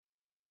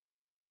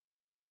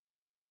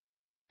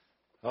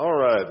All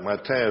right, my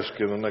task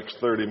in the next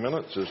 30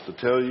 minutes is to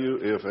tell you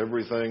if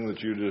everything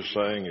that you just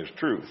sang is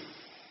true.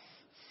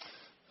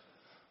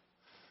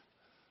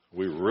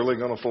 We really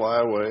going to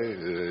fly away?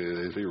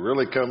 Is he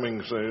really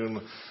coming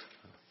soon?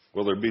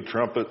 Will there be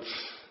trumpets?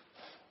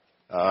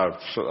 I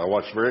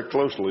watched very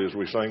closely as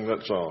we sang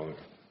that song.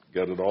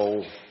 Got it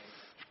all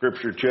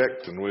scripture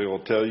checked, and we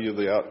will tell you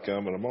the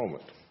outcome in a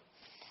moment.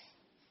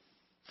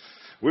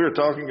 We were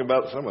talking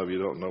about, some of you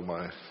don't know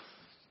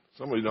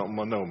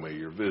me.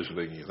 You're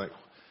visiting, you think,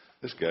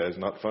 this guy's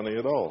not funny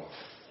at all.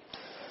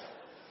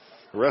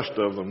 The rest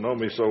of them know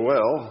me so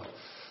well,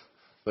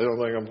 they don't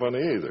think I'm funny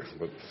either.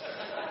 But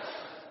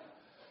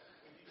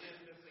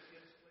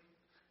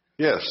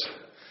yes,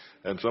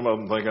 and some of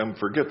them think I'm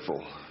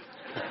forgetful.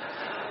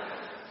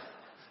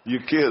 You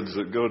kids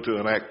that go to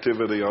an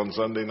activity on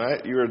Sunday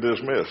night, you are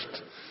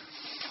dismissed.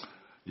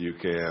 You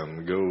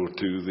can go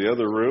to the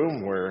other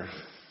room where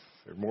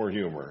there's more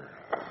humor.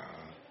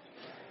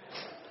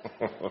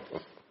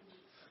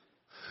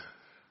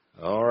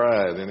 All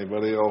right,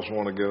 anybody else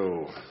want to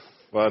go?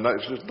 Well,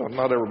 it's just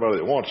not everybody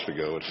that wants to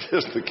go. It's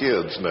just the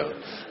kids now.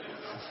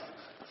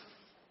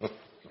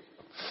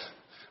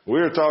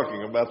 We're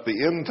talking about the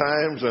end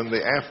times and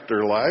the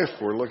afterlife.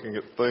 We're looking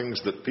at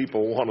things that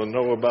people want to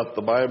know about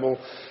the Bible.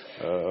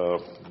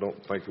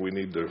 Don't think we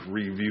need to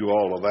review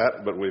all of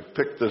that, but we've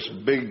picked this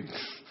big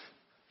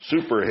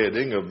super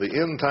heading of the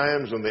end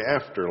times and the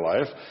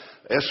afterlife.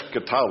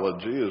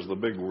 Eschatology is the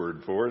big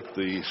word for it,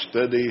 the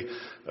study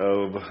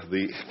of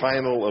the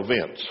final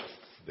events,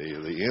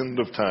 the end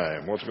of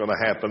time, what's going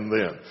to happen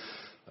then.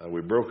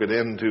 We broke it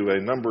into a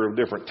number of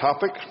different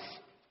topics,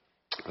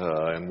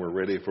 and we're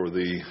ready for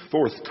the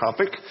fourth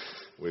topic.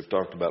 We've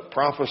talked about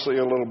prophecy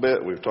a little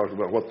bit. We've talked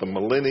about what the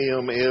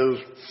millennium is.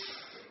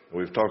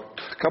 We've talked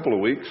a couple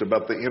of weeks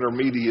about the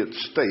intermediate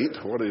state,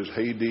 what is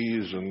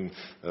Hades and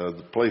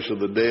the place of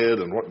the dead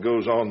and what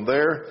goes on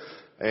there.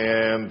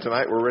 And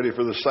tonight we're ready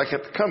for the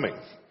second coming.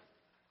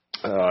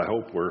 I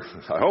hope we're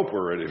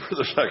ready for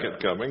the second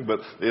coming,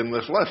 but in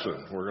this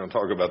lesson we're going to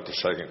talk about the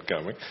second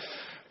coming.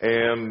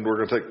 And we're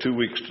going to take 2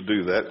 weeks to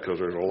do that because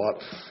there's a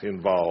lot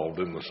involved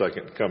in the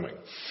second coming.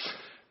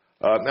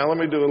 Now let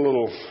me do a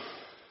little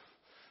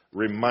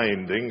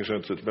reminding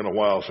since it's been a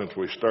while since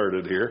we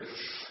started here.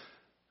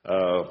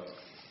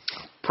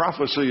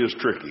 Prophecy is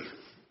tricky.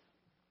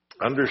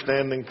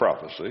 Understanding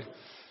prophecy,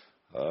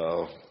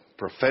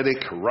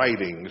 prophetic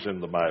writings in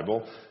the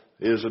Bible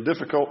is a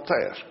difficult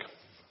task.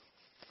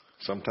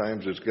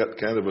 Sometimes it's got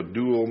kind of a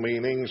dual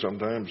meaning.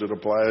 Sometimes it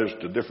applies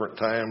to different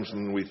times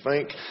than we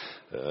think.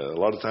 A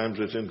lot of times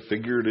it's in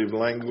figurative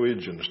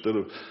language instead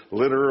of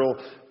literal.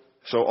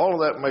 So all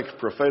of that makes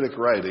prophetic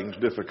writings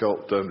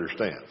difficult to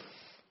understand.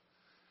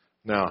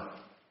 Now,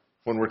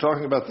 when we're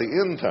talking about the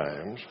end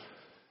times,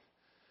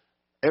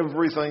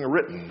 everything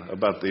written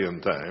about the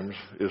end times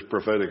is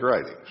prophetic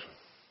writings.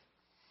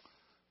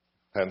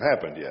 Hadn't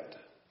happened yet.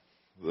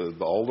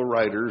 All the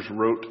writers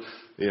wrote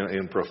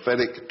in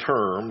prophetic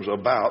terms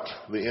about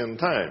the end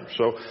times.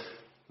 So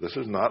this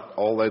is not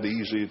all that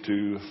easy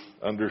to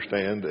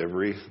understand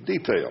every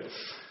detail.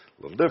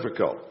 A little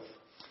difficult.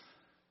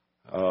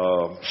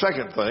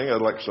 Second thing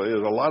I'd like to say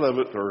is a lot of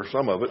it, or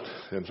some of it,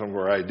 and some of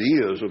our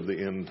ideas of the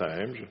end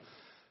times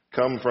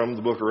come from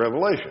the book of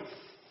Revelation.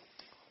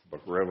 The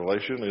book of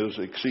Revelation is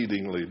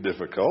exceedingly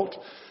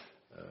difficult.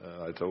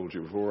 I told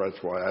you before,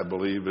 that's why I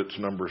believe it's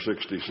number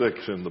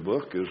 66 in the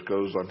book, is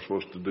because I'm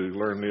supposed to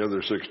learn the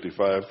other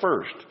 65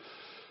 first.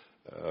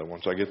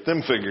 Once I get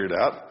them figured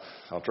out,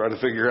 I'll try to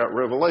figure out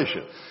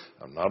Revelation.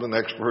 I'm not an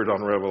expert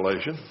on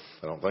Revelation.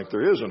 I don't think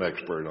there is an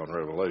expert on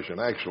Revelation,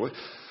 actually.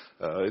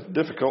 It's a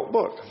difficult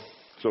book.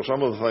 So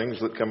some of the things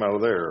that come out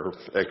of there are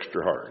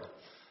extra hard.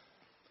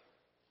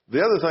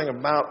 The other thing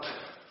about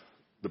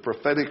the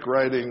prophetic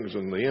writings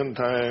and the end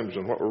times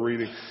and what we're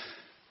reading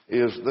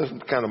is, this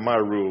is kind of my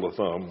rule of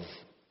thumb.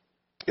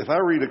 If I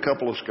read a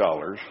couple of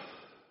scholars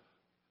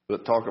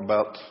that talk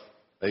about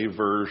a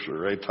verse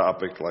or a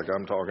topic like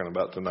I'm talking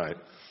about tonight,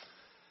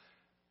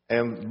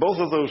 and both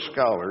of those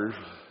scholars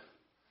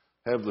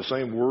have the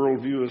same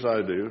worldview as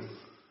I do,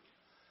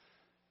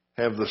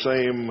 have the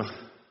same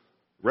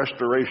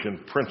restoration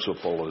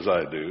principle as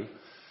I do,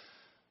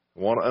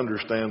 want to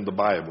understand the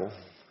Bible,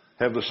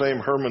 have the same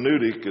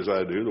hermeneutic as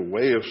I do, the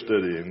way of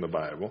studying the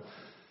Bible,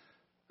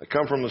 they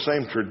come from the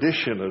same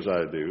tradition as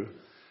I do.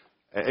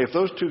 If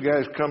those two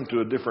guys come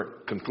to a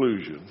different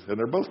conclusion, and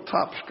they're both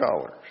top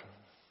scholars,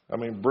 I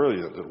mean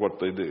brilliant at what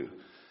they do,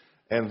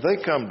 and they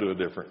come to a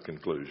different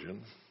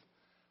conclusion,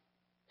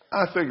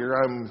 I figure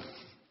I'm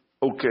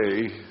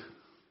okay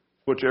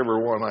whichever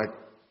one I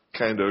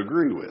kind of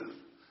agree with.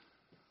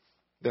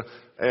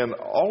 And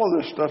all of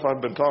this stuff I've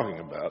been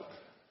talking about,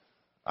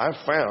 I've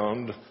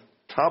found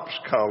top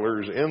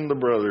scholars in the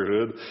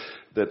Brotherhood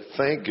that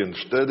think and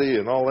study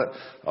and all that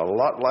a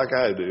lot like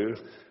I do,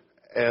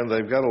 and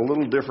they've got a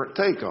little different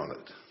take on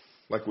it.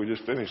 Like we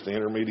just finished the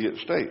intermediate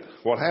state.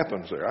 What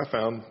happens there? I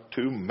found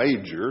two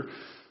major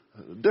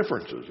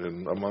differences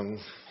among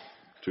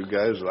two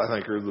guys that I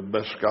think are the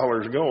best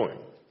scholars going.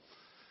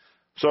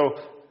 So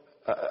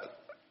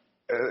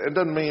It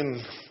doesn't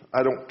mean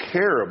I don't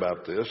care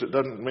about this. It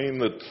doesn't mean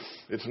that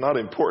it's not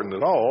important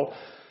at all.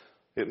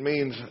 It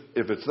means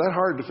if it's that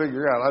hard to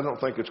figure out, I don't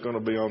think it's going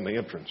to be on the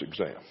entrance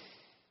exam.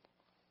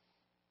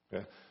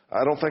 Okay?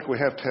 I don't think we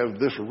have to have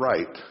this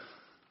right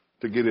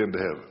to get into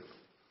heaven.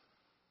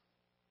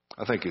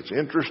 I think it's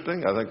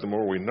interesting. I think the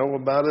more we know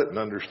about it and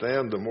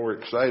understand, the more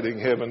exciting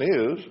heaven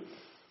is.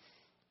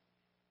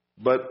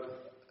 But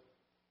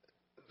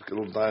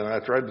I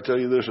tried to tell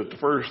you this at the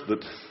first,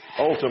 that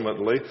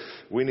ultimately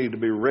we need to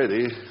be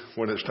ready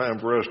when it's time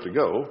for us to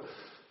go,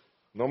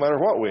 no matter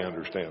what we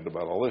understand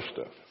about all this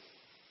stuff.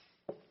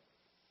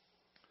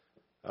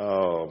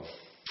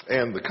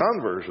 And the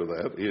converse of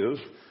that is,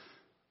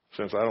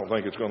 since I don't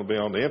think it's going to be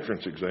on the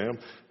entrance exam,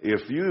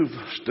 if you've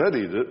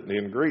studied it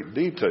in great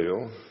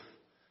detail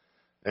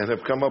and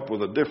have come up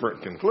with a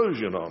different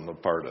conclusion on the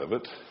part of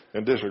it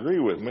and disagree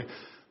with me,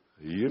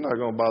 you're not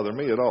going to bother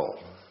me at all.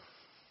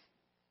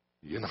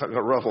 You're not going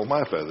to ruffle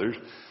my feathers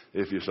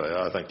if you say,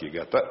 I think you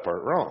got that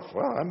part wrong.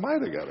 Well, I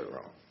might have got it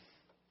wrong.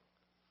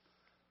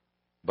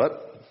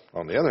 But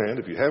on the other hand,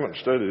 if you haven't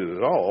studied it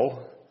at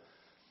all,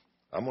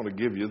 I'm going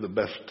to give you the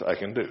best I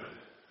can do.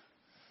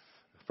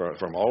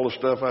 From all the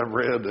stuff I've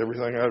read,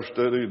 everything I've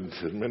studied,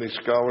 as many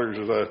scholars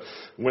as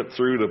I went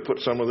through to put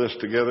some of this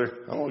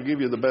together, I'm going to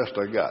give you the best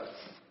I got.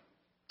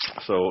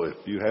 So if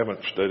you haven't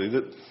studied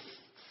it,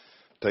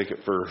 take it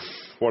for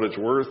what it's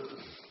worth.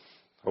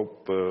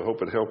 Hope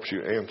it helps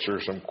you answer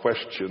some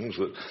questions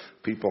that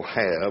people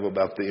have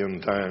about the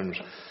end times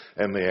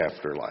and the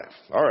afterlife.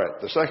 All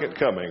right, the second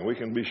coming. We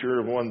can be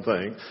sure of one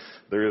thing.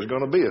 There is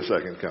going to be a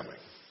second coming.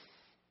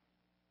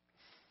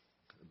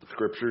 The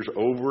Scriptures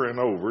over and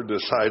over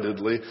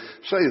decidedly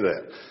say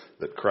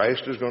that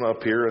Christ is going to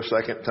appear a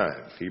second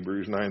time.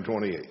 Hebrews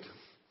 9:28.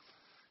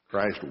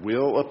 Christ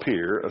will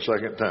appear a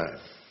second time.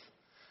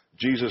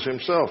 Jesus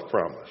himself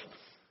promised,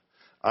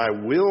 I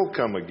will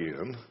come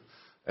again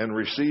and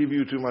receive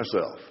you to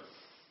myself.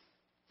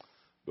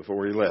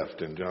 Before he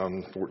left in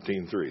John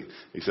 14:3.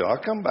 He said,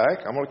 I'll come back.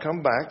 I'm going to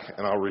come back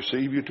and I'll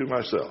receive you to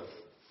myself.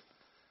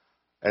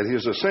 At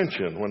his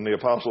ascension, when the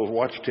apostles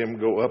watched him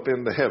go up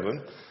into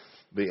heaven,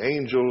 the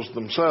angels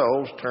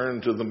themselves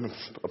turned to the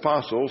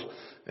apostles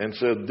and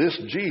said, this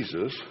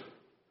Jesus,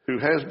 who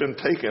has been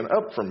taken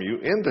up from you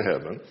into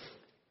heaven,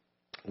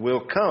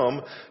 will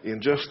come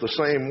in just the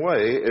same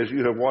way as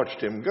you have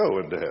watched him go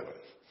into heaven.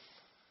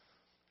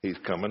 He's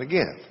coming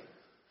again.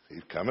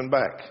 He's coming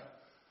back.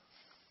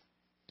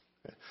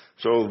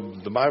 So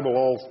the Bible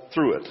all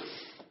through it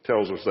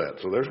tells us that.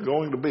 So there's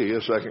going to be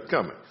a second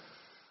coming.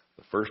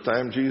 The first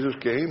time Jesus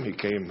came, he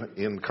came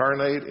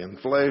incarnate in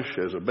flesh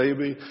as a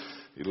baby.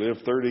 He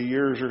lived 30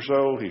 years or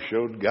so. He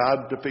showed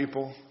God to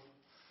people.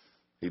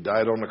 He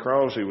died on the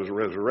cross. He was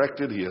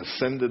resurrected. He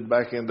ascended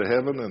back into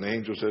heaven. And the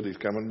angel said he's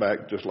coming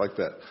back just like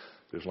that.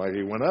 Just like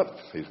he went up,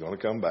 he's going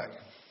to come back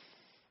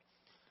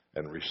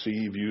and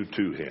receive you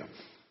to him.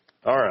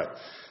 All right.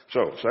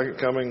 So, second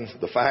coming,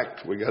 the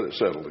fact, we got it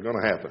settled. It's going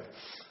to happen.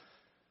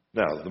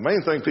 Now, the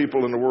main thing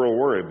people in the world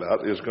worry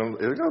about is going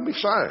to be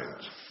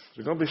signs.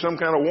 There's going to be some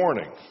kind of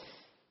warning.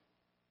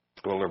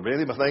 Will there be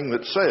anything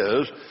that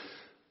says,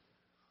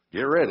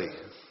 get ready,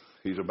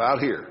 he's about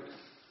here?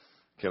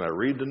 Can I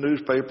read the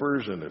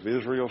newspapers, and if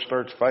Israel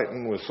starts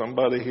fighting with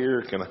somebody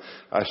here, can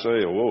I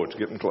say, oh, whoa, it's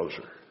getting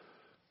closer?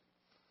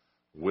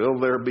 Will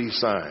there be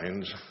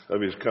signs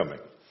of his coming?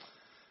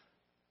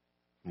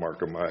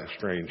 Mark of my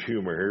strange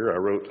humor here, I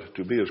wrote,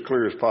 to be as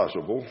clear as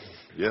possible,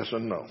 yes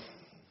and no.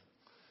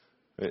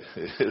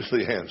 Is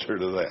the answer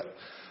to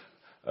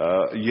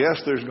that.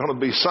 Yes, there's going to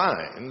be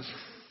signs,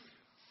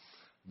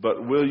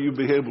 but will you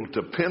be able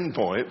to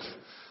pinpoint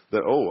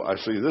that, oh, I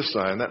see this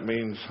sign, that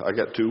means I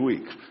got 2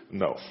 weeks?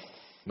 No,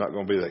 not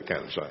going to be that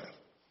kind of sign.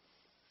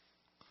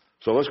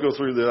 So let's go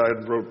through that.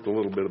 I wrote a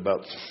little bit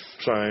about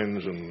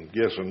signs and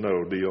yes and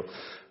no deal.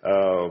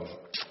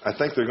 I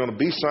think they're going to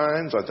be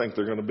signs. I think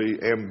they're going to be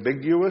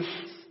ambiguous,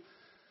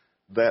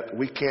 that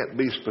we can't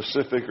be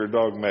specific or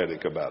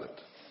dogmatic about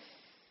it,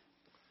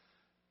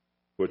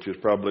 which is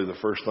probably the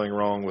first thing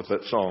wrong with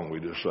that song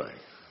we just sang.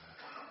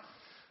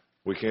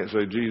 We can't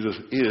say Jesus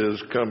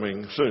is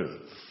coming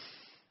soon.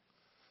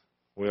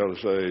 We ought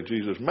to say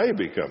Jesus may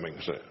be coming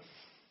soon.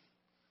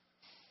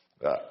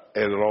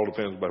 And it all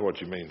depends about what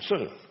you mean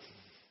soon.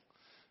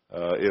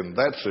 In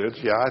that sense,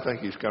 yeah, I think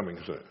he's coming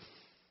soon.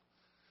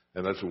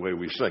 And that's the way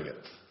we sing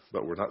it.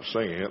 But we're not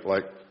singing it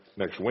like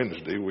next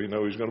Wednesday we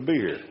know he's going to be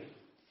here.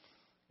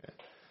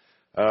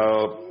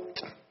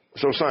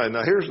 So sign.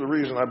 Now here's the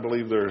reason I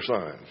believe there are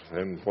signs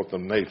and what the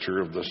nature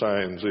of the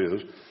signs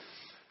is.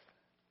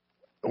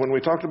 When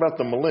we talked about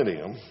the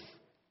millennium,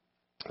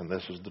 and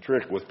this is the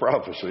trick with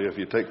prophecy, if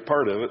you take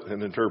part of it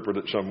and interpret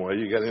it some way,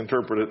 you got to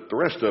interpret it the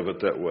rest of it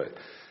that way.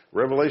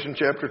 Revelation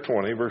chapter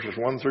 20, verses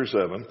 1 through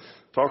 7,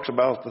 talks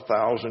about the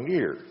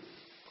 1,000-year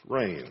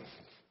reign.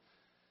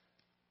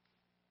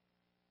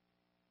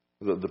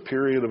 The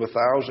period of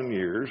 1,000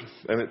 years.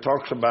 And it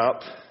talks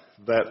about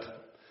that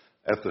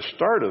at the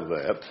start of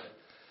that,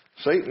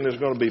 Satan is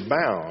going to be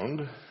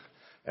bound,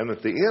 and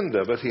at the end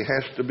of it, he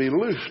has to be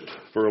loosed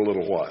for a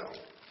little while.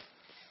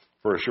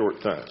 for a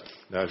short time.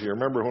 Now, if you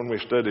remember when we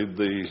studied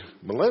the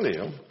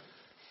millennium,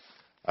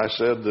 I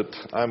said that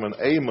I'm an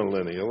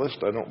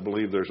amillennialist. I don't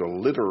believe there's a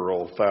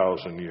literal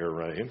 1,000-year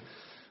reign,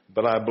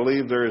 but I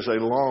believe there is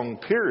a long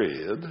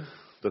period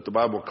that the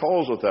Bible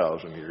calls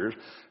 1,000 years,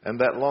 and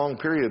that long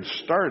period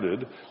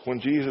started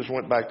when Jesus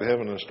went back to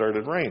heaven and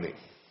started reigning.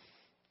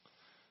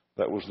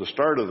 That was the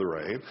start of the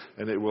reign,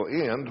 and it will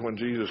end when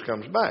Jesus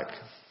comes back.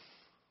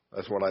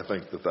 That's what I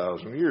think the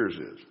 1,000 years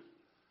is.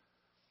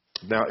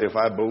 Now, if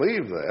I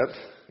believe that,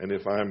 and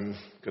if I'm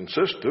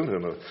consistent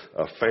and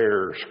a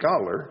fair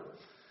scholar,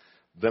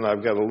 then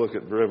I've got to look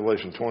at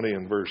Revelation 20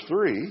 and verse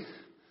 3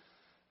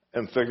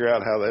 and figure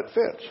out how that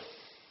fits.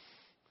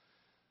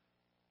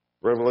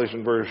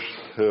 Revelation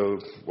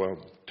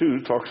 2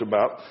 talks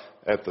about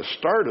at the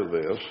start of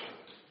this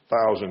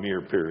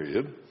 1,000-year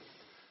period,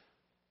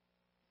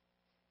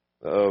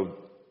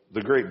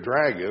 the great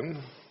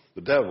dragon,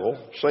 the devil,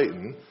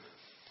 Satan,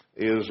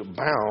 is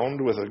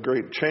bound with a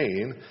great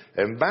chain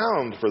and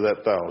bound for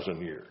that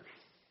 1,000 years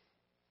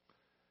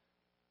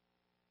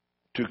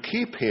to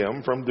keep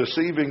him from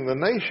deceiving the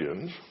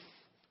nations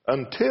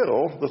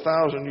until the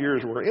 1,000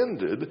 years were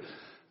ended.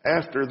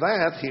 After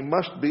that, he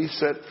must be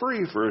set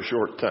free for a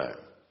short time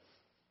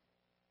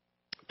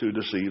to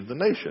deceive the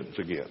nations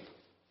again.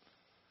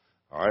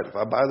 All right, if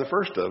I buy the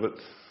first of it,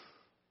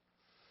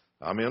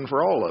 I'm in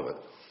for all of it.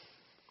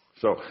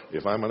 So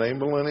if I'm an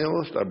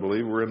amillennialist, I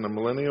believe we're in the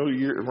millennial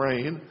year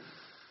reign.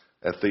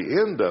 At the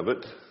end of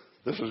it,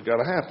 this has got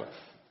to happen.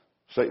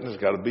 Satan has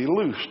got to be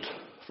loosed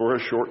for a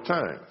short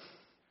time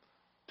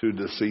to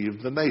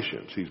deceive the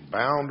nations. He's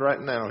bound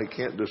right now. He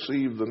can't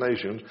deceive the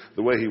nations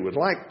the way he would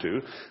like to,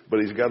 but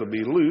he's got to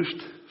be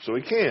loosed so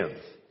he can.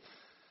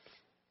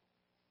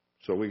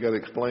 So we got to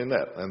explain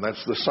that. And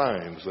that's the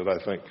signs that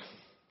I think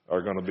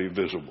are going to be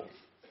visible.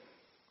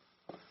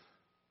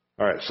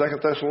 All right, 2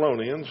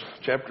 Thessalonians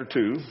chapter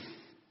 2,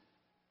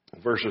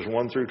 verses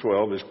 1 through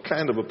 12 is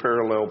kind of a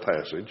parallel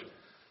passage,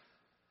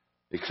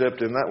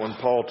 except in that one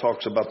Paul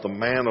talks about the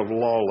man of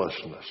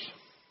lawlessness,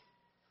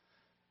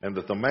 and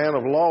that the man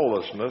of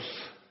lawlessness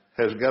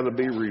has got to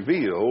be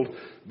revealed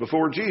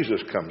before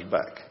Jesus comes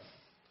back.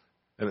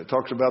 And it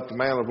talks about the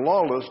man of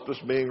lawlessness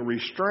being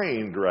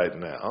restrained right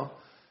now,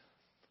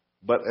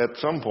 but at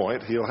some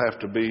point he'll have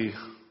to be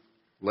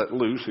let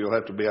loose. He'll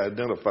have to be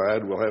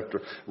identified. We'll have to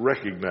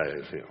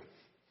recognize him.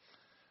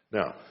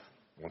 Now,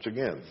 once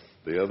again,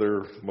 the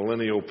other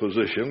millennial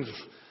positions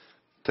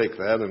take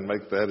that and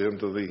make that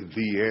into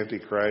the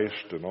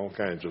Antichrist and all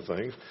kinds of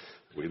things.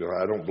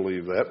 I don't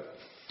believe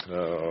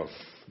that.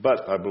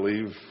 But I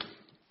believe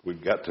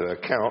we've got to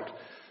account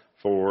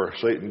for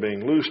Satan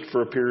being loosed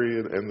for a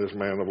period and this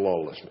man of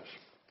lawlessness.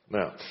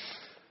 Now,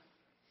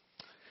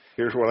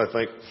 here's what I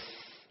think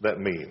that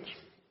means.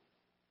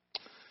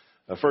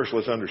 First,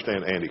 let's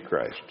understand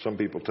Antichrist. Some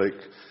people take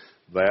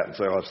that and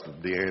say, oh, that's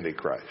the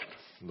Antichrist.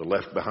 The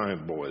Left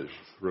Behind boys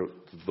wrote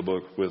the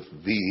book with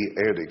the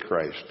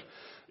Antichrist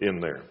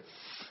in there.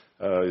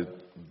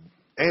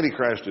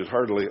 Antichrist is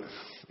hardly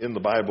in the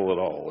Bible at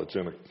all. It's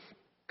in a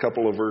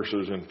couple of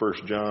verses in 1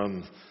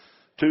 John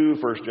 2,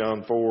 1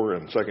 John 4,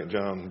 and 2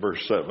 John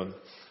verse 7.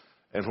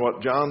 And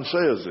what John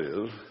says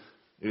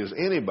is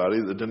anybody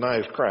that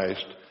denies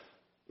Christ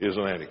is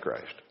an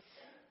Antichrist.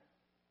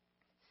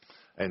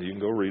 And you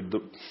can go read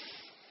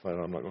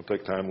I'm not going to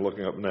take time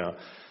looking up now.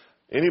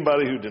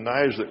 Anybody who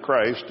denies that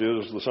Christ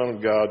is the Son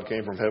of God,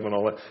 came from heaven,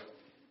 all that,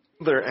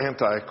 they're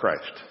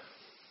anti-Christ.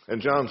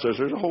 And John says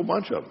there's a whole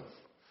bunch of them.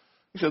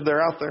 He said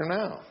they're out there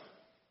now.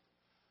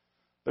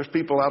 There's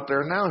people out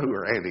there now who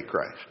are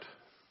antichrist.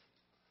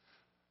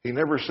 He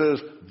never says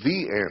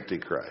the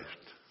Antichrist.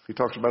 He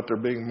talks about there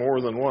being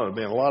more than one,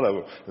 being a lot of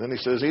them. And then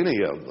he says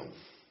any of them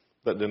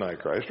that deny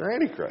Christ are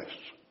antichrists.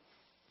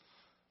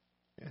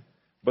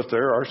 But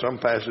there are some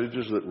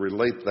passages that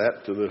relate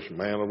that to this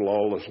man of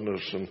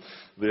lawlessness and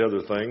the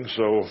other things.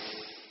 So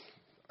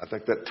I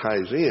think that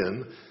ties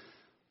in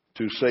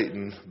to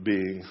Satan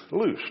being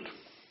loosed.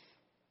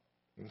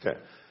 Okay.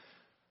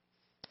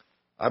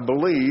 I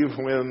believe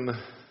when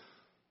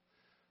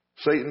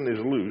Satan is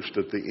loosed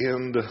at the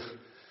end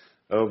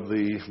of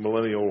the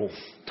millennial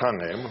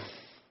time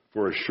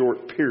for a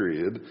short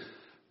period,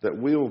 that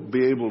we'll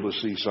be able to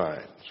see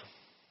signs.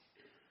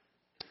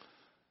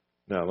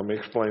 Now, let me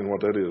explain what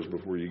that is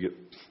before you get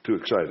too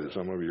excited.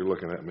 Some of you are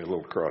looking at me a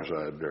little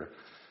cross-eyed there.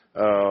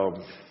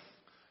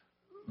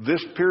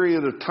 This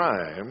period of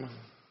time,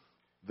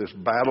 this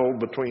battle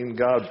between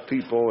God's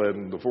people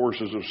and the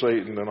forces of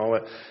Satan and all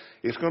that,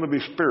 it's going to be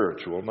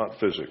spiritual, not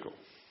physical.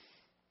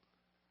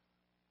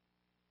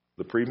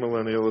 The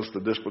premillennialists,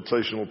 the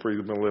dispensational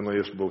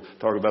premillennialists will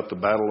talk about the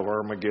battle of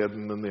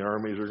Armageddon and the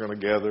armies are going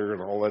to gather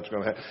and all that's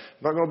going to happen.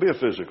 It's not going to be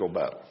a physical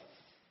battle.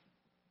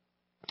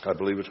 I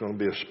believe it's going to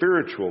be a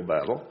spiritual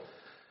battle.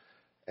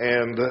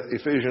 And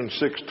Ephesians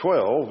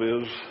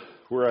 6:12 is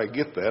where I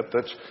get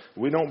that.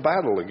 We don't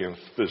battle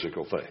against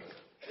physical things.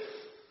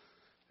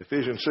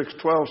 Ephesians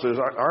 6:12 says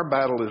our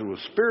battle is with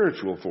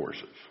spiritual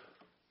forces.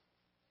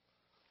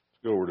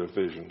 Let's go over to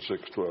Ephesians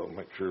 6:12.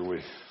 Make sure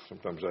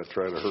sometimes I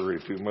try to hurry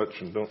too much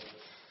and don't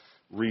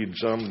read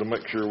some to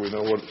make sure we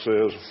know what it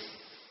says.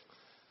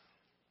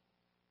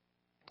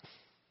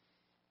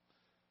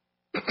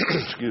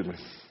 Excuse me.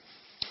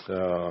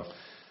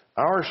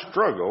 Our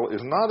struggle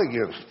is not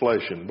against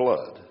flesh and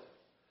blood,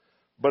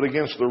 but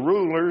against the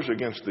rulers,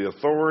 against the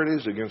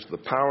authorities, against the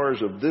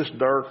powers of this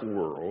dark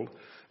world,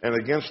 and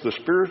against the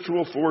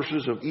spiritual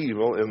forces of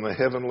evil in the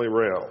heavenly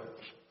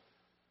realms.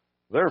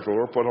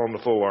 Therefore, put on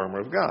the full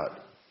armor of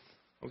God.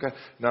 Okay?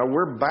 Now,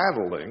 we're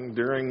battling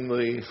during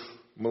the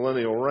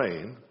millennial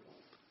reign,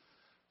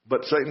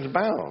 but Satan's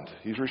bound.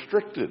 He's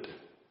restricted.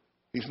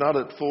 He's not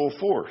at full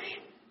force.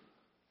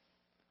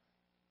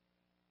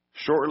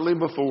 Shortly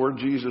before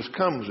Jesus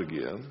comes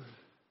again,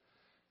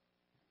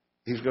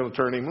 he's going to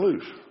turn him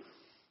loose.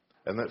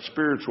 And that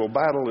spiritual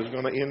battle is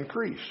going to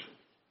increase.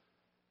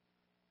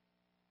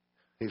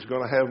 He's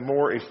going to have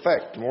more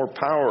effect, more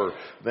power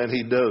than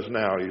he does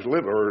now.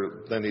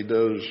 Or than he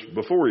does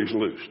before he's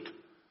loosed.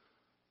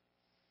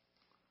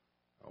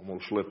 I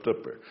almost slipped up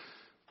there.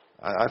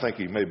 I think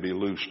he may be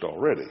loosed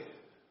already.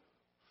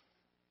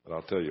 But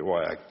I'll tell you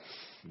why.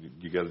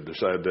 You got to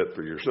decide that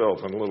for yourself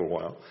in a little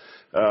while.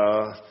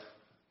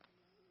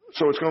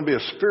 So it's going to be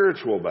a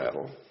spiritual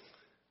battle.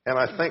 And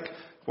I think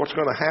what's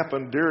going to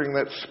happen during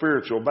that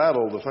spiritual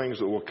battle, the things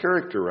that will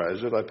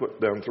characterize it, I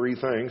put down 3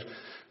 things.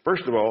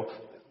 First of all,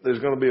 there's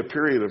going to be a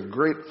period of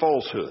great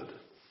falsehood.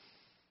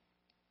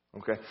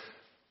 Okay?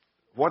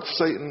 What's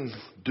Satan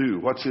do?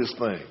 What's his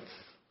thing?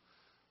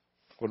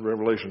 What did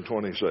Revelation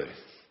 20 say?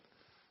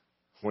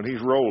 When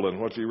he's rolling,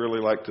 what's he really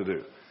like to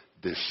do?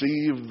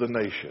 Deceive the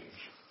nations.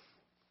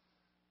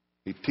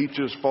 He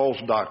teaches false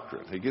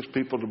doctrine. He gets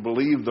people to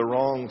believe the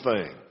wrong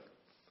thing.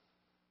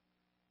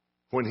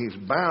 When he's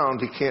bound,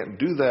 he can't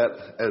do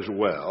that as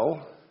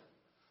well,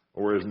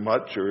 or as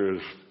much, or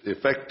as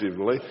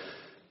effectively.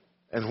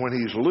 And when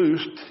he's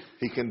loosed,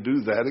 he can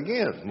do that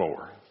again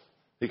more.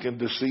 He can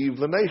deceive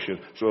the nation.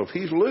 So if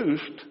he's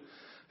loosed,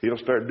 he'll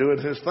start doing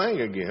his thing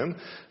again,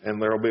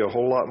 and there will be a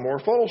whole lot more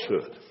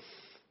falsehood.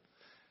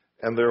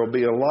 And there will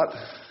be a lot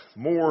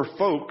more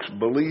folks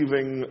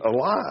believing a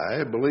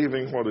lie,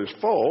 believing what is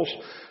false,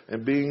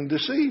 and being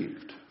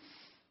deceived.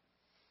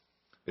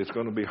 It's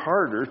going to be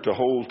harder to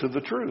hold to the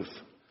truth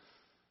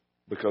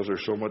because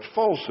there's so much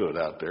falsehood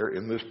out there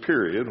in this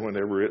period,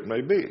 whenever it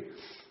may be.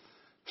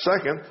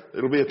 Second,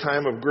 it'll be a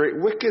time of great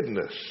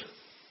wickedness.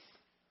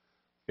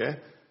 Okay?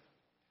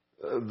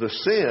 The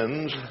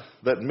sins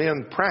that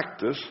men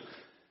practice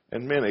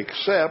and men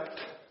accept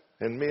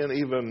and men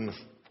even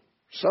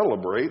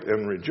celebrate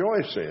and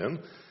rejoice in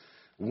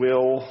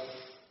will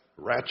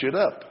ratchet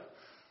up.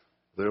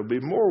 There'll be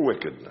more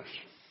wickedness.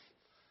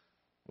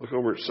 Look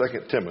over at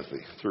 2 Timothy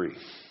 3.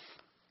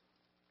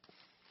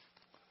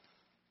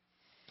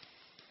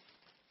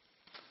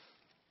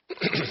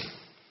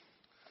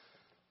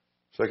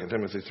 2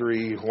 Timothy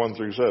 3, 1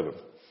 through 7.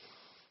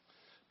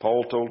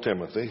 Paul told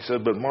Timothy, he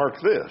said, but mark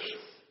this,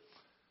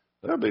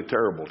 there'll be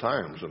terrible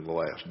times in the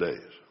last days.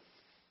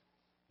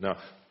 Now,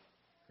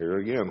 here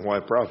again,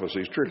 why prophecy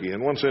is tricky.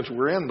 In one sense,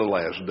 we're in the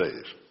last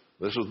days.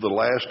 This is the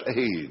last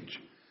age.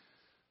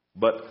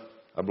 But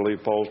I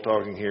believe Paul's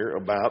talking here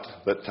about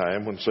that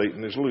time when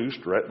Satan is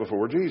loosed right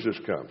before Jesus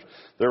comes.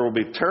 There will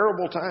be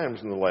terrible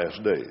times in the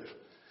last days.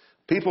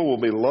 People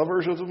will be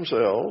lovers of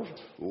themselves,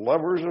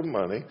 lovers of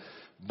money,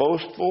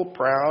 boastful,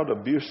 proud,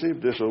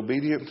 abusive,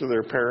 disobedient to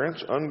their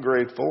parents,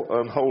 ungrateful,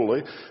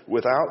 unholy,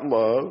 without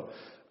love,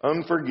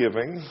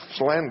 unforgiving,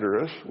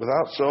 slanderous,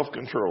 without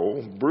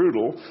self-control,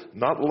 brutal,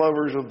 not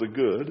lovers of the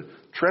good,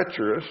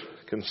 treacherous,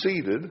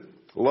 conceited,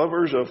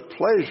 lovers of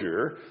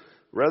pleasure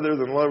rather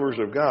than lovers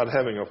of God,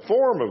 having a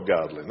form of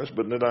godliness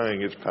but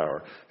denying its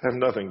power, have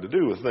nothing to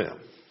do with them.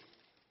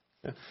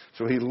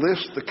 So he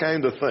lists the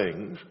kind of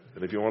things,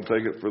 and if you want to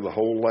take it for the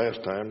whole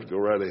last times, go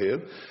right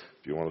ahead.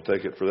 If you want to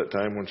take it for that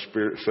time when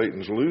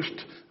Satan's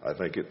loosed, I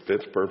think it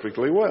fits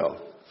perfectly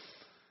well.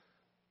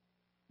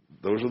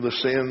 Those are the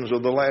sins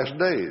of the last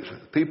days.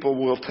 People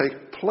will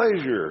take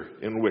pleasure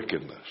in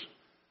wickedness.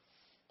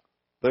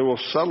 They will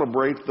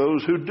celebrate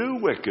those who do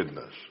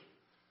wickedness.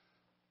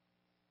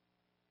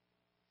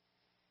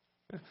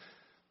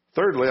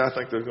 Thirdly, I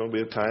think there's going to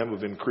be a time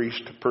of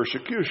increased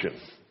persecution.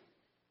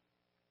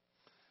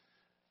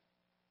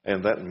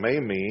 And that may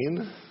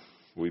mean,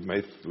 we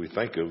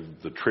think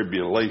of the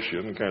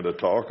tribulation kind of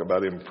talk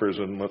about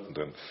imprisonment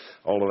and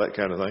all of that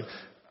kind of thing.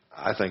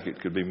 I think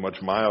it could be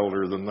much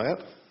milder than that.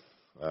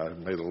 I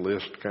made a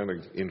list kind of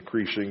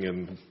increasing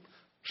in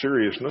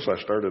seriousness. I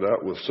started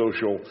out with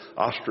social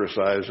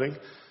ostracizing.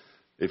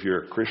 If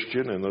you're a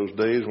Christian in those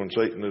days when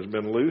Satan has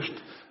been loosed,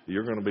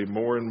 you're going to be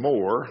more and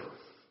more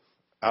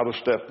out of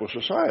step with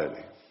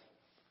society.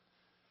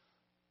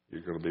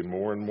 You're going to be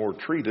more and more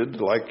treated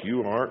like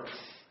you aren't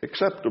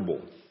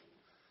acceptable.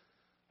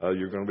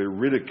 You're going to be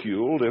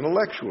ridiculed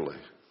intellectually.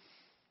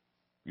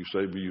 You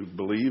say you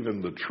believe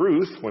in the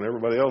truth when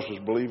everybody else is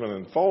believing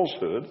in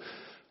falsehood,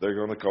 they're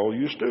going to call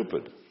you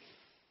stupid.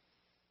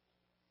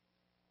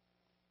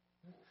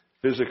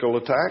 Physical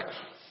attacks,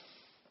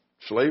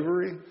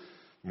 slavery,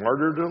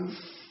 martyrdom,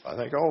 I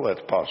think all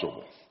that's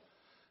possible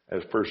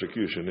as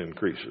persecution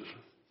increases.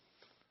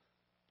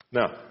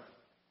 Now,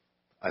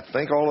 I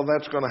think all of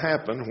that's going to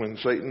happen when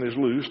Satan is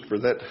loosed for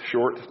that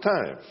short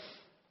time.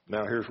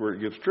 Now, here's where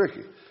it gets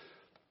tricky.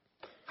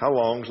 How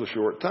long's the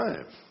short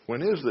time?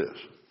 When is this?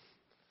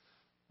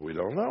 We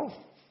don't know.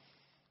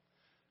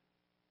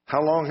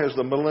 How long has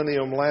the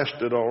millennium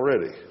lasted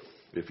already?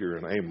 If you're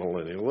an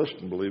amillennialist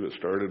and believe it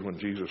started when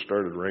Jesus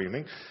started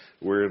reigning,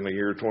 we're in the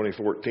year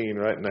 2014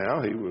 right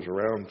now. He was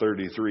around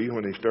 33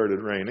 when he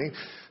started reigning.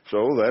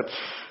 So that's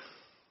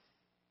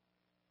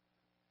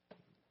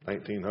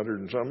 1900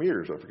 and some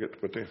years. I forget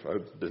to I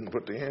didn't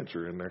put the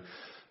answer in there.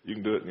 You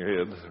can do it in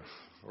your head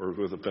or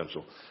with a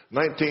pencil.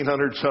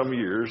 1900 some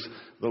years,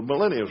 the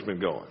millennium's been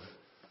going.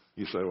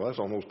 You say, well, that's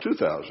almost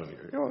 2,000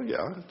 years. Oh,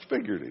 yeah, it's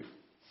figurative.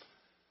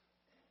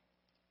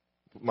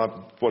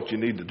 What you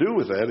need to do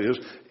with that is,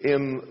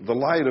 in the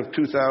light of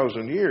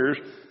 2,000 years,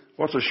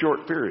 what's a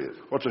short period?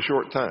 What's a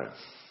short time?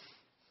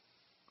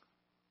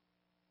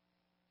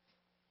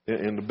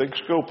 In the big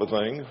scope of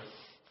things,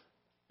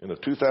 in a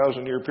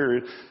 2,000-year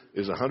period,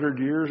 is 100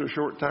 years a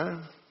short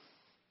time?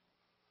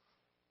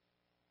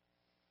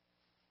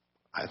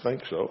 I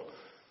think so.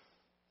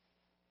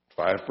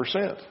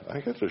 5%. I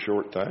think it's a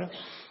short time.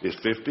 Is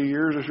 50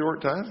 years a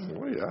short time?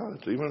 Well, yeah,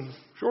 it's even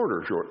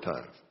shorter short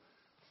time.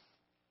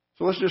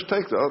 So let's just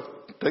take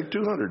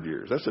 200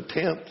 years. That's a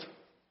tenth.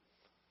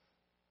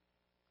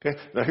 Okay.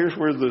 Now here's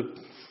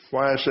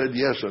why I said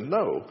yes and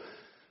no.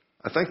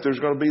 I think there's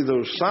going to be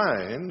those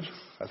signs.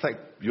 I think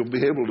you'll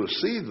be able to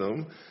see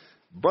them,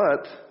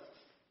 but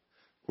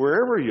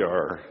wherever you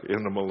are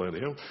in the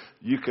millennium,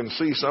 you can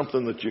see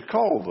something that you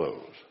call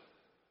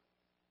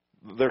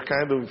those. They're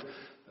kind of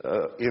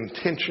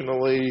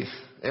intentionally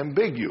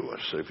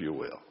ambiguous, if you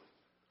will.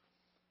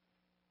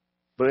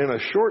 But in a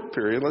short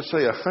period, let's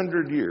say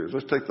 100 years,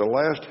 let's take the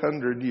last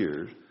 100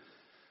 years,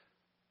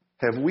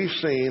 have we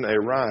seen a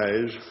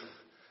rise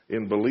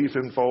in belief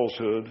in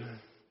falsehood,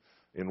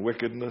 in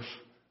wickedness,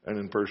 and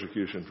in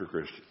persecution for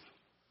Christians?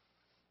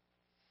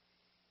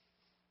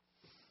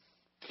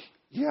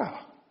 Yeah.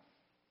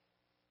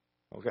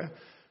 Okay?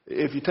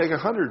 If you take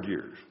 100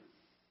 years,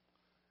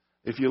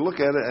 if you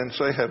look at it and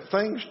say, have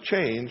things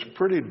changed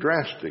pretty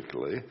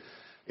drastically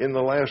in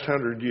the last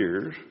 100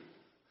 years?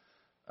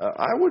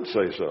 I would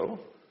say so.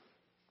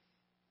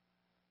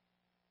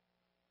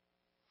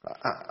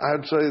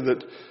 I'd say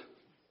that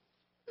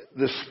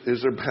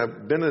there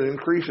have been an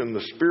increase in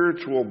the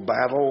spiritual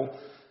battle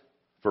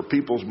for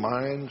people's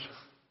minds.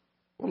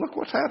 Well, look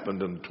what's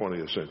happened in the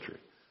 20th century.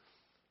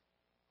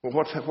 Well,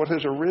 what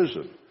has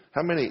arisen?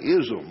 How many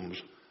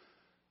isms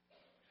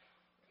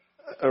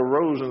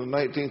arose in the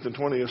 19th and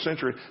 20th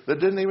century that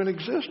didn't even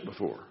exist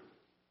before?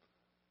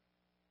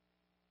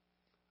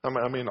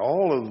 I mean,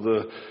 all of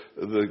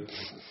the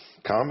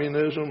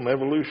communism,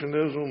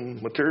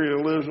 evolutionism,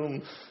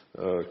 materialism,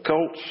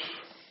 cults,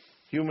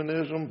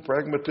 humanism,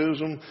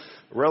 pragmatism,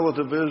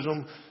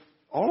 relativism,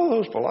 all of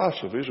those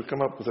philosophies have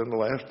come up within the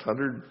last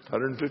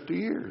 150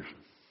 years.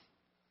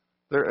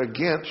 They're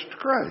against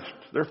Christ.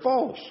 They're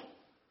false.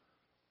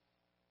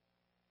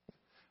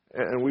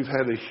 And we've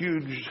had a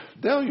huge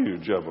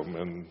deluge of them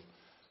in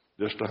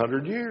just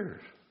 100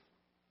 years.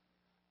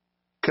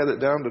 Cut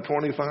it down to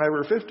 25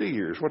 or 50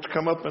 years. What's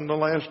come up in the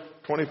last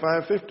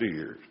 25, 50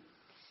 years?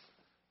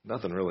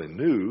 Nothing really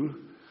new.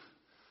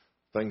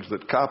 Things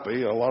that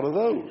copy a lot of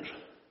those.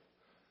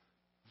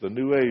 The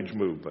New Age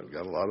movement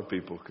got a lot of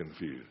people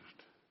confused.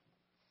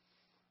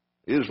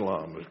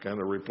 Islam has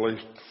kind of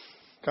replaced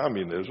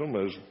communism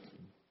as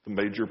the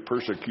major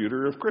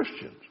persecutor of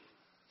Christians.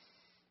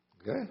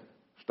 Okay?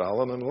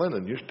 Stalin and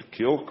Lenin used to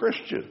kill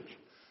Christians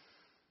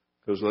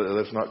because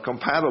that's not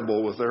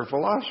compatible with their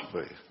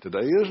philosophy.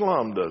 Today,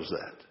 Islam does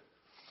that.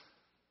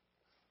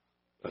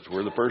 That's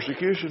where the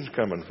persecution's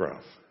coming from.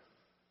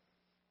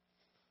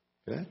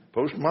 Okay?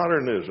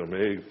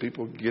 Postmodernism.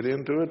 People get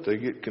into it, they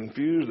get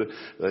confused,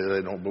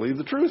 they don't believe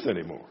the truth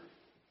anymore.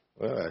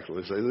 Well,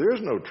 actually, they say there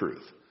is no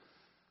truth.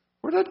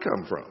 Where'd that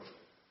come from?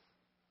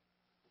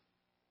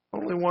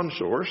 Only one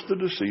source, the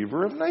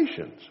deceiver of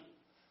nations.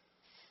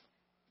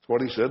 That's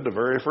what he said the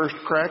very first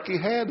crack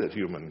he had at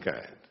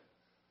humankind.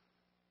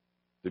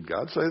 Did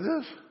God say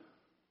this?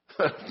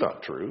 That's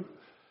not true.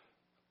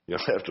 You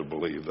don't have to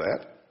believe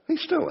that.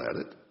 He's still at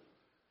it.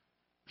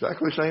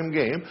 Exactly same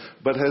game,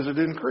 but has it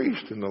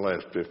increased in the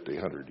last 50,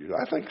 100 years?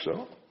 I think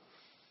so.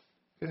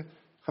 Okay.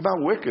 How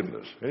about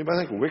wickedness?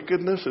 Anybody think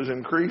wickedness has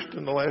increased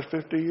in the last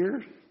 50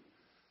 years?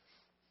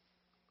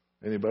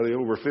 Anybody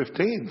over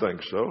 15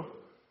 thinks so.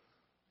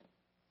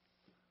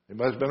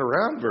 Anybody who's been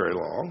around very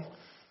long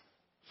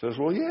says,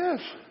 well, yes,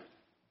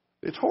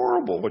 it's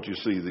horrible what you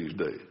see these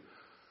days.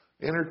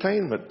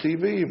 Entertainment,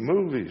 TV,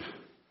 movies,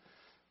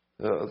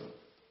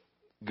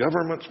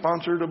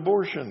 government-sponsored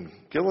abortion,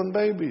 killing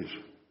babies,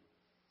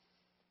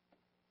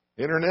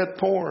 internet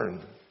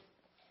porn,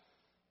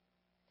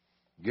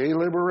 gay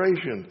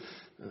liberation,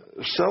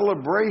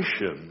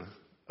 celebration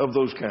of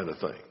those kind of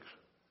things.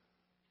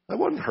 That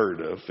wasn't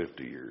heard of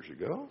 50 years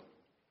ago.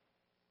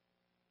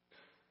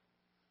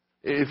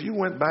 If you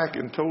went back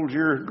and told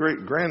your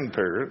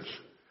great-grandparents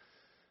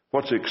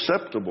what's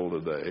acceptable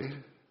today,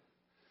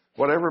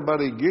 What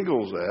everybody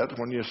giggles at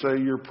when you say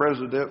your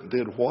president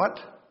did what?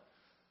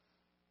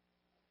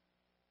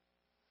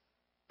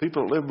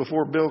 People that lived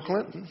before Bill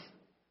Clinton.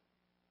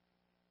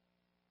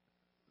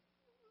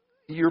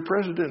 Your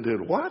president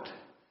did what?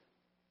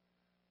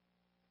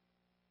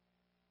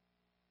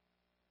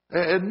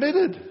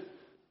 Admitted.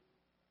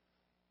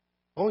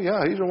 Oh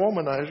yeah, he's a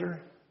womanizer.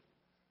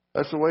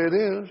 That's the way it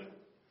is.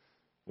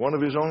 One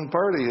of his own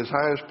party, his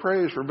highest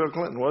praise for Bill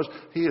Clinton was,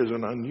 he is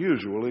an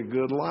unusually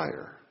good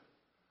liar.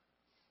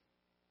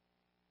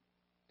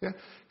 Yeah.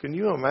 Can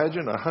you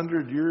imagine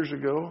 100 years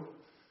ago,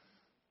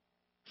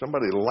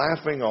 somebody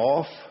laughing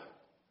off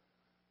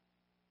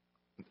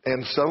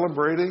and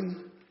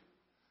celebrating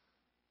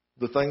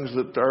the things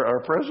that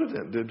our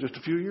president did just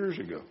a few years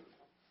ago?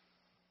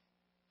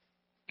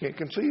 Can't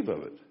conceive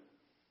of it.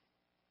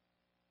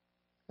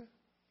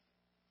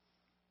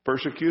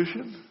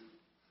 Persecution?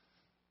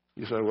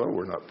 You say, well,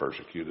 we're not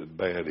persecuted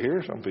bad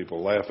here. Some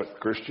people laugh at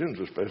Christians,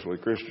 especially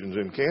Christians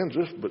in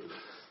Kansas, but,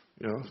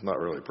 it's not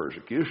really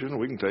persecution.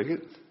 We can take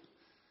it.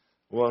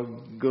 Well,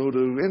 go to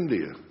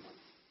India.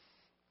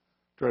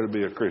 Try to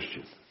be a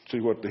Christian.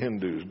 See what the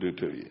Hindus do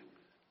to you.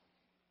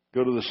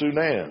 Go to the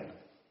Sudan.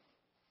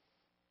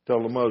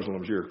 Tell the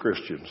Muslims you're a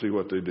Christian. See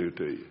what they do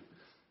to you.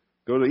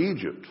 Go to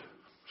Egypt.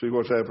 See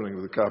what's happening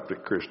to the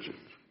Coptic Christians.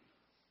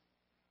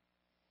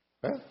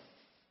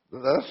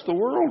 That's the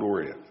world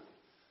we're in.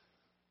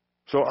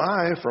 So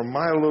I, from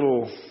my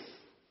little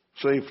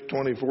safe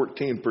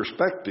 2014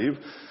 perspective,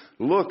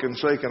 look and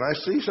say, can I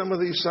see some of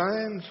these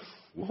signs?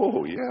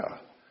 Whoa, yeah.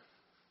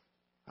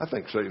 I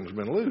think Satan's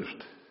been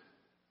loosed.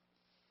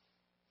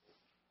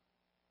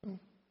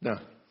 Now,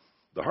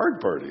 the hard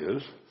part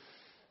is,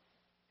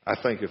 I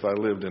think if I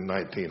lived in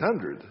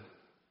 1900,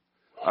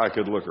 I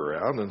could look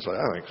around and say,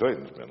 I think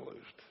Satan's been loosed.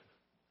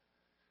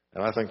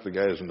 And I think the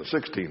guys in the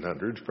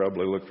 1600s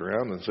probably looked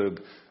around and said,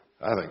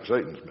 I think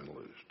Satan's been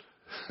loosed.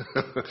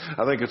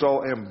 I think it's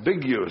all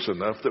ambiguous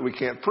enough that we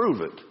can't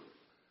prove it.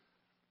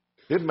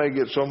 It may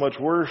get so much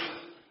worse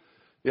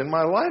in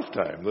my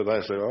lifetime that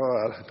I say,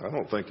 I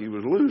don't think he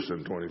was loose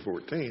in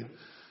 2014.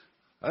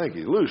 I think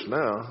he's loose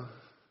now.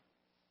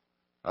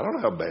 I don't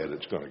know how bad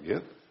it's going to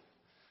get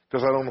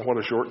because I don't know what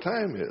a short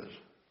time is.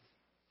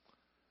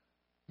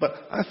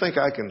 But I think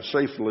I can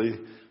safely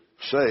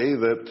say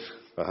that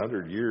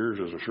 100 years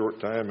is a short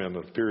time in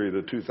a period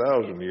of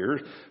 2,000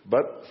 years,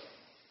 but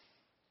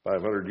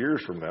 500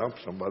 years from now,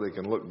 somebody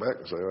can look back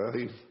and say, well,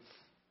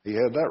 he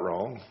had that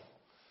wrong.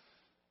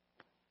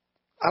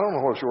 I don't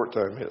know what a short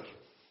time is.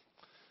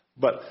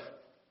 But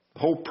the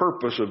whole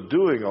purpose of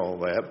doing all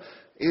that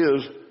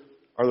is,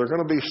 are there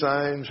going to be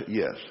signs?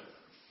 Yes.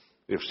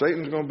 If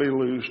Satan's going to be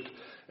loosed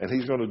and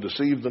he's going to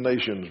deceive the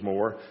nations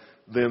more,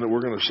 then we're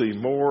going to see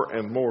more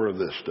and more of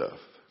this stuff.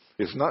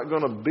 It's not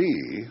going to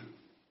be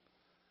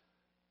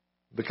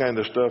the kind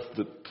of stuff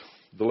that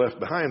the Left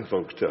Behind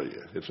folks tell you.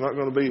 It's not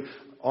going to be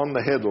on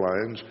the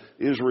headlines,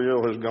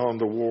 Israel has gone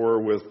to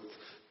war with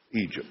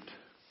Egypt.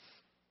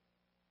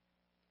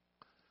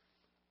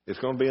 It's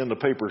going to be in the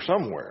paper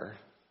somewhere,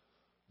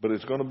 but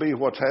it's going to be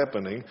what's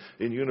happening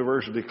in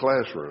university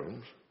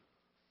classrooms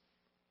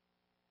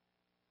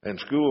and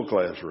school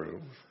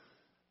classrooms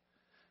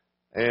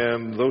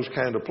and those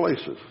kind of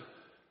places.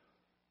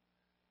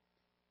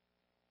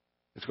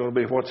 It's going to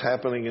be what's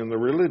happening in the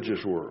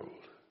religious world.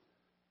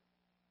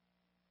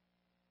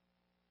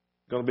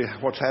 It's going to be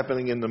what's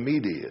happening in the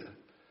media.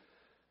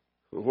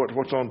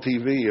 What's on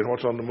TV and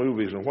what's on the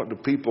movies and what do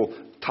people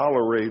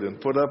tolerate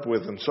and put up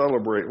with and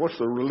celebrate? What's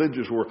the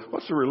religious world?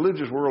 What's the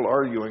religious world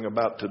arguing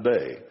about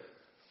today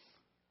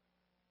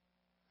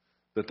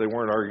that they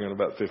weren't arguing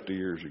about 50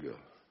 years ago?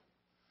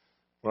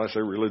 When I say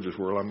religious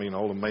world, I mean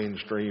all the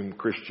mainstream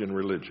Christian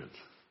religions.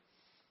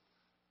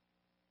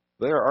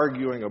 They are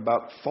arguing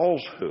about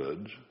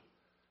falsehoods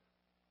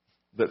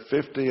that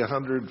 50,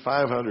 100,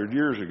 500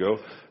 years ago,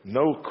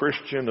 no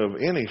Christian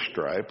of any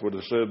stripe would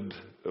have said,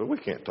 oh, we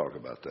can't talk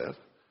about that.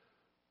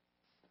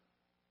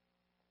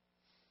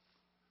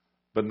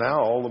 But now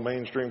all the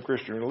mainstream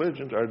Christian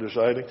religions are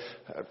deciding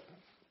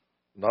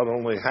not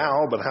only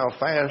how, but how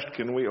fast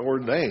can we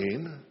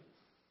ordain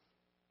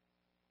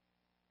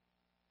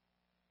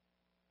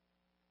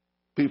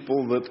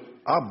people that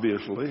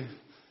obviously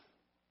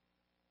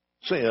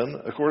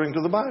sin according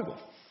to the Bible.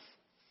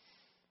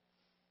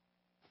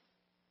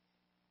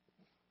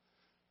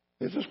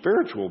 It's a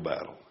spiritual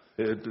battle.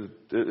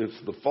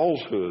 It's the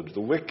falsehoods,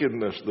 the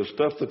wickedness, the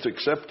stuff that's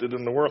accepted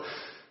in the world.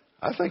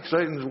 I think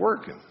Satan's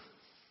working.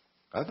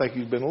 I think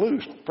he's been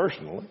loosed,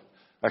 personally.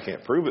 I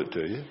can't prove it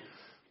to you.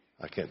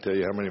 I can't tell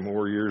you how many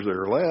more years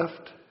there are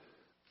left.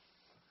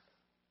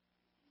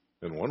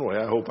 In one way,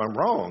 I hope I'm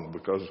wrong,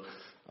 because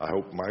I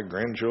hope my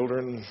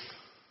grandchildren,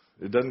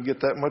 it doesn't get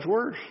that much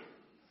worse.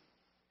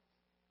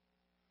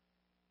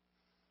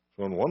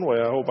 So in one way,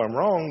 I hope I'm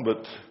wrong,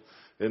 but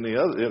in the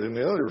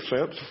other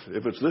sense,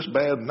 if it's this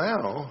bad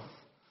now,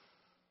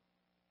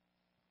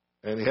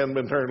 and he hadn't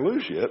been turned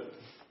loose yet,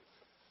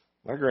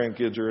 my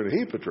grandkids are in a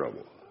heap of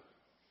trouble.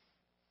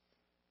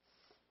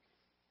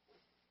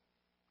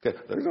 Okay,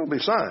 there's going to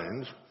be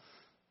signs,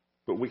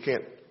 but we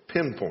can't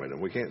pinpoint it.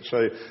 We can't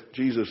say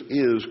Jesus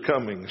is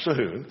coming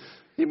soon.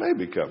 He may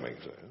be coming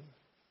soon.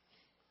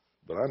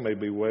 But I may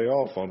be way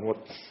off on what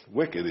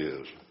wicked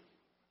is.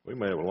 We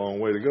may have a long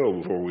way to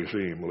go before we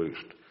see him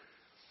loosed.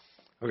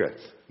 Okay,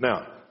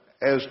 now,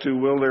 as to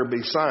will there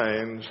be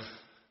signs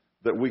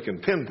that we can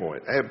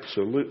pinpoint?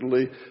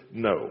 Absolutely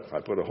no.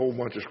 I put a whole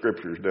bunch of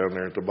scriptures down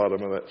there at the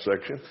bottom of that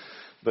section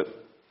that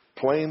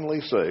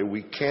plainly say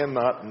we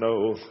cannot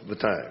know the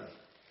time.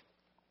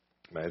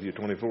 Matthew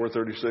 24,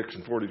 36,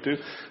 and 42.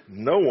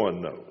 No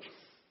one knows.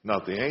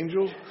 Not the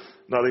angels,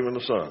 not even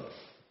the Son.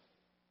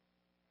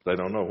 They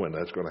don't know when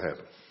that's going to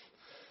happen.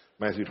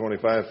 Matthew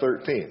 25,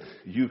 13.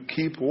 You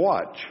keep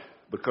watch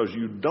because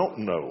you don't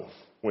know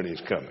when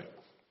he's coming.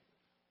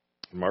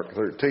 Mark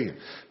 13.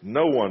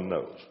 No one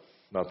knows.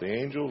 Not the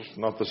angels,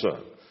 not the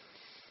Son.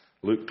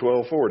 Luke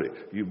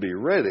 12:40. You be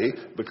ready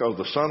because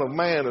the Son of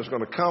Man is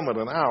going to come at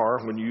an hour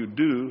when you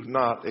do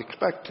not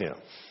expect him.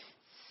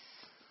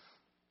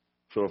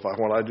 So if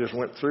what I just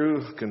went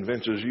through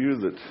convinces you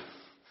that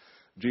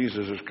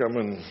Jesus is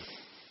coming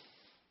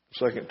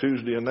second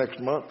Tuesday of next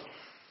month,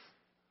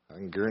 I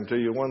can guarantee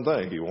you one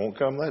thing. He won't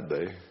come that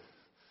day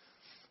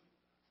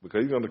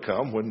because he's going to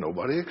come when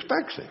nobody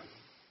expects him.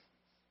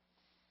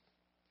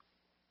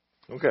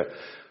 Okay.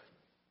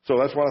 So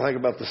that's what I think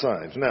about the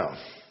signs. Now,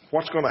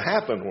 what's going to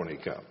happen when he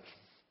comes?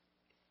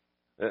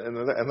 And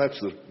that's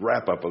the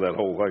wrap-up of that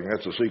whole thing.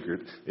 That's the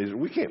secret, is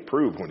we can't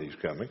prove when he's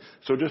coming.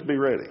 So just be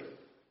ready.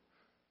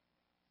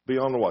 Be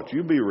on the watch.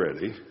 You be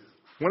ready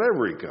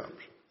whenever he comes.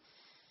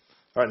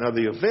 All right, now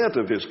the event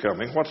of his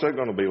coming, what's that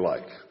going to be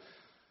like?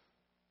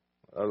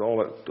 All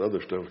that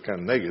other stuff is kind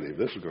of negative.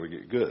 This is going to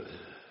get good.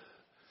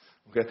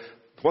 Okay,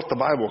 what the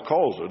Bible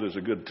calls it is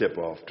a good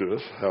tip-off to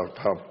us,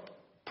 how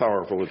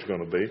powerful it's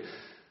going to be.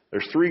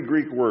 There's 3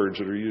 Greek words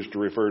that are used to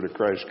refer to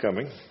Christ's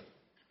coming.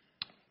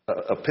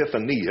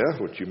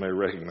 Epiphania, which you may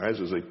recognize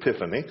as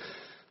epiphany,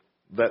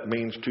 that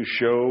means to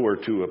show or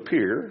to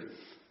appear.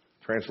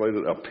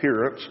 Translated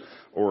appearance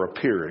or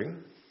appearing.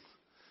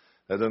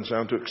 That doesn't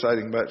sound too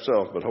exciting by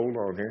itself, but hold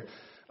on here.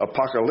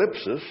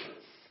 Apocalypsis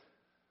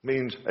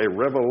means a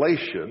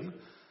revelation,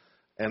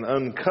 an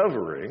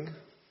uncovering.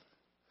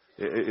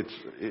 It's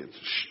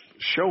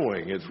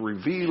showing, it's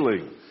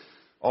revealing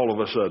all of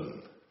a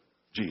sudden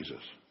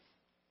Jesus.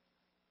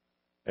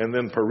 And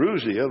then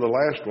parousia, the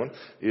last one,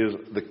 is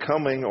the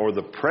coming or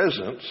the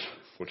presence,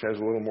 which has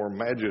a little more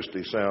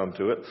majesty sound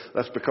to it.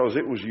 That's because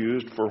it was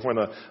used for when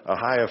a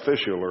high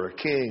official or a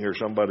king or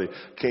somebody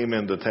came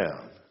into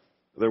town.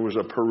 There was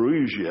a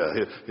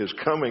parousia, his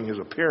coming, his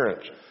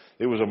appearance.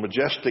 It was a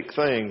majestic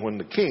thing when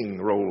the king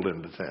rolled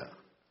into town.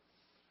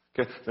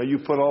 Okay, now you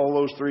put all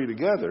those 3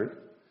 together.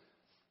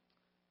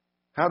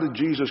 How did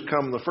Jesus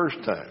come the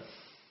first time?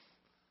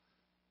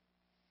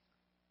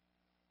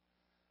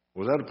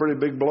 Was that a pretty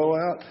big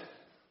blowout?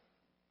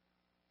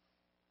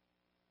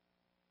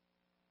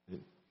 Do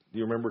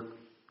you remember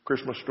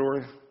Christmas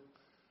Story?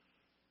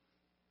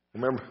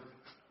 Remember?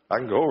 I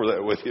can go over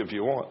that with you if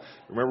you want.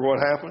 Remember what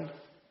happened?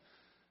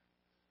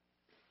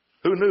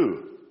 Who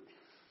knew?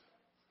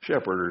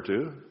 Shepherd or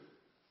two.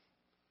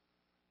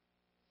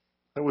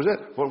 That was it.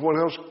 What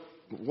else?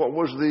 What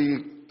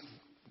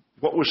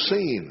was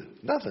seen?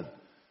 Nothing.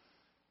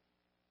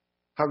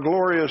 How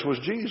glorious was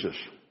Jesus?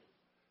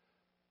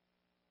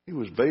 He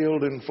was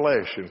veiled in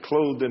flesh and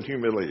clothed in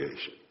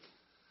humiliation.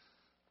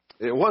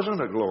 It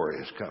wasn't a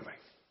glorious coming.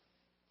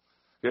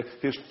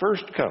 His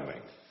first coming,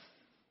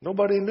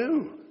 nobody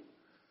knew.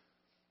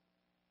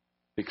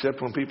 Except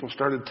when people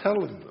started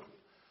telling them.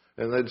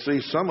 And they'd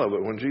see some of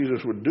it when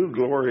Jesus would do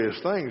glorious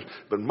things,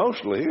 but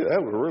mostly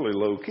that was really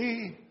low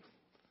key.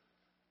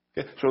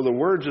 Okay? So the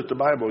words that the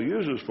Bible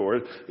uses for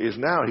it is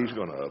now he's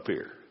going to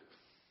appear.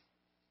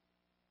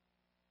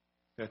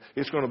 Okay?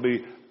 It's going to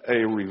be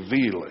a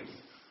revealing.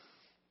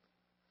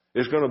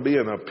 It's going to be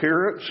an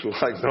appearance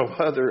like no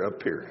other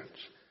appearance.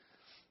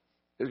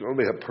 It's going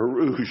to be a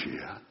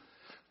parousia.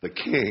 The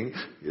king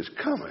is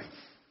coming.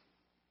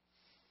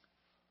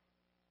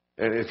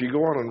 And if you go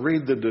on and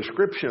read the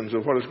descriptions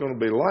of what it's going to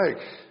be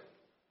like,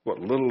 what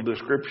little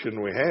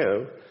description we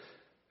have,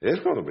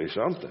 it's going to be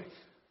something.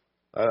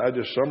 I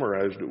just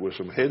summarized it with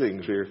some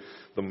headings here.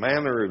 The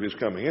manner of his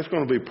coming. It's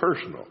going to be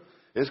personal.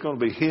 It's going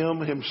to be him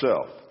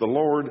himself. The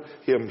Lord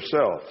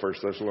himself, 1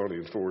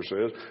 Thessalonians 4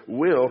 says,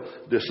 will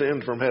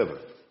descend from heaven.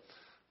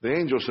 The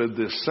angel said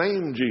this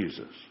same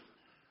Jesus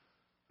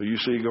who you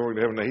see going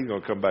to heaven, he's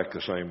going to come back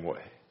the same way.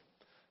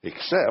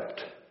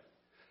 Except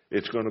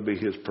it's going to be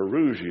his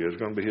parousia.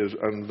 It's going to be his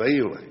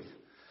unveiling.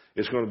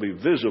 It's going to be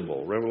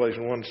visible.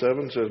 Revelation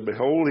 1:7 says,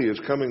 behold, he is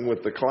coming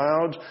with the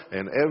clouds,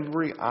 and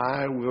every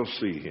eye will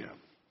see him.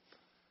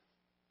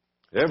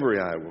 Every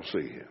eye will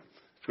see him.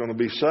 It's going to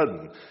be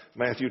sudden.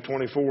 Matthew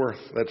 24,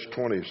 that's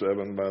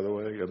 27, by the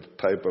way. I got a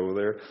typo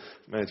there.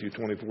 Matthew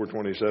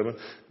 24:27.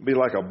 Be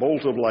like a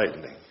bolt of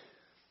lightning.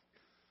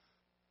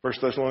 1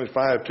 Thessalonians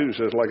 5:2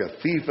 says, like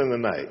a thief in the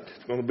night.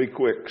 It's going to be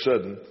quick,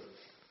 sudden.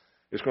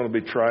 It's going to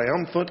be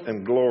triumphant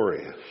and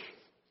glorious.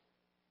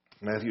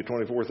 Matthew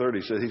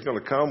 24:30 says he's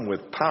going to come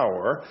with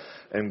power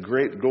and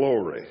great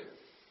glory.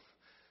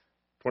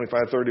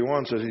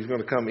 25:31 says he's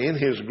going to come in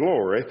his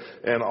glory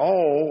and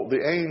all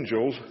the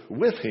angels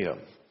with him.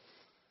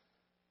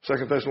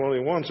 2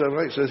 Thessalonians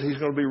 1:7-8 says he's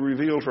going to be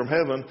revealed from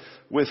heaven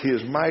with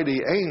his mighty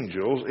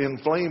angels in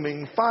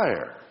flaming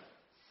fire.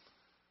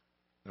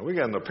 Now we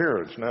got an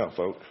appearance now,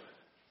 folks.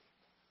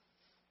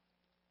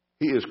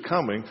 He is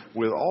coming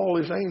with all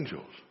his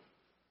angels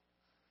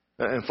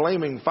and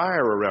flaming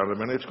fire around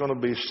him, and it's going to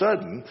be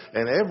sudden,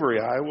 and every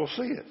eye will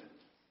see it.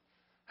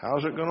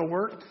 How's it going to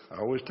work? I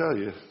always tell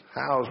you,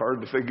 how is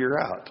hard to figure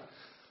out.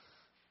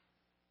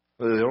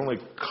 The only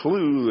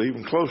clue,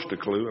 even close to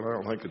clue, and I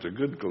don't think it's a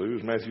good clue,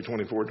 is Matthew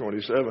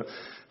 24:27,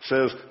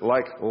 says,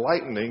 like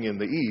lightning in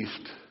the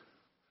east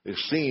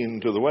is seen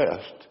to the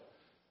west,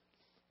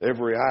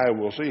 every eye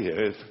will see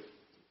it.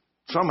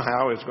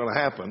 Somehow it's going to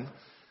happen,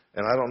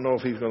 and I don't know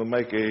if he's going to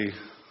make a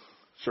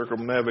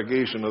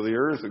circumnavigation of the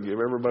earth and give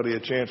everybody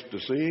a chance to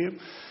see him.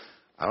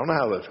 I don't know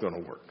how that's going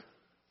to work.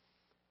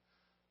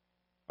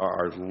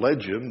 Our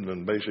legend,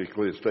 and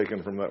basically it's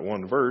taken from that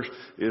one verse,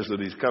 is that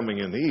he's coming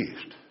in the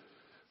east.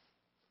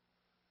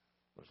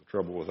 The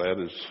trouble with that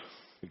is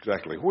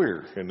exactly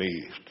where in the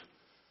east.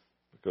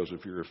 Because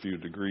if you're a few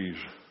degrees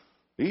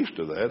east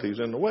of that, he's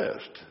in the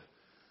west.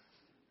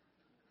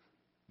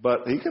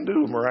 But he can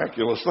do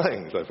miraculous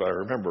things, if I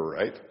remember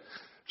right.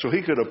 So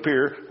he could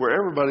appear where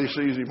everybody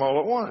sees him all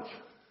at once.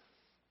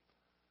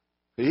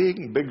 He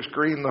can big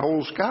screen the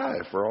whole sky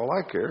for all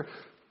I care.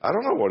 I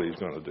don't know what he's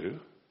going to do.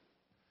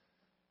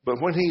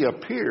 But when he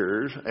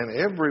appears and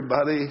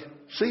everybody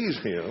sees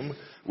him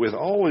with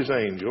all his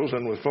angels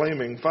and with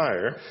flaming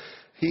fire,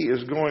 he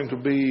is going to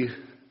be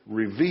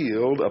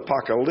revealed,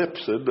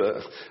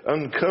 apocalypsed,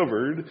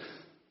 uncovered.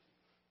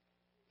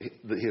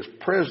 His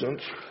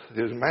presence,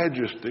 his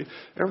majesty,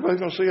 everybody's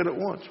going to see it at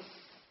once.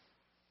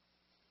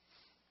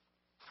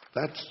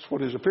 That's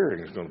what his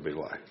appearing is going to be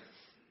like.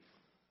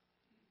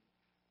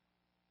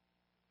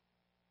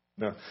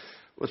 Now,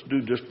 let's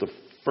do just the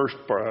first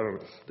part.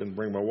 I didn't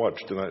bring my watch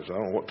tonight, so I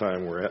don't know what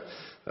time we're at.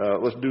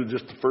 Let's do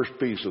just the first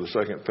piece of the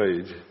second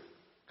page,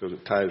 because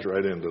it ties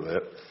right into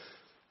that.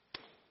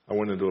 I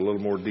went into a little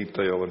more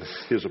detail in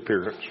his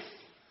appearance.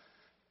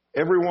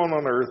 Everyone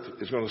on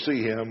earth is going to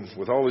see him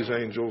with all his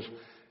angels,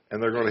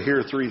 and they're going to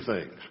hear three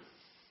things.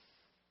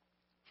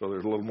 So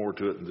there's a little more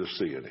to it than just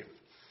seeing him.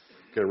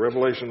 Okay,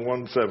 Revelation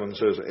 1:7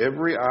 says,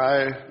 every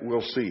eye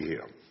will see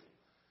him.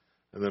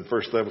 And then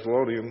 1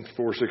 Thessalonians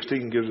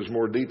 4:16 gives us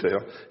more detail.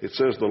 It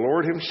says, the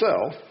Lord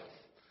himself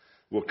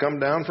will come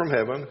down from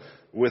heaven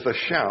with a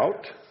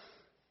shout,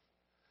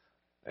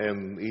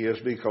 and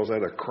ESV calls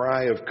that a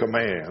cry of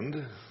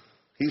command.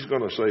 He's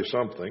going to say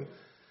something.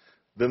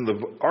 Then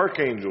the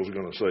archangel is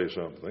going to say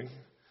something.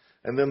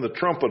 And then the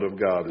trumpet of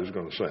God is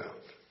going to sound.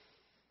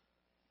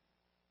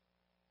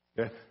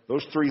 Okay?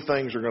 Those three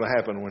things are going to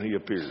happen when he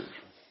appears.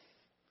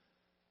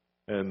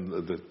 And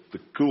the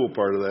cool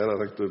part of that,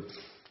 I think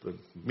the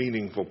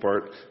meaningful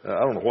part, I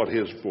don't know what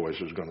his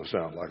voice is going to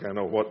sound like. I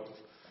know what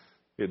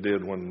it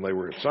did when they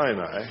were at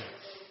Sinai.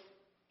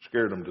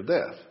 Scared them to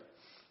death.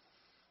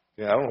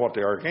 Yeah, I don't know what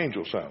the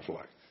archangel sounds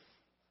like.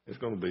 It's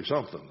going to be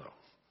something, though.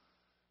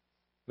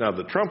 Now,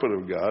 the trumpet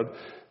of God,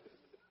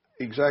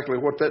 exactly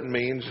what that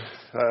means,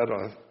 I don't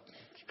know,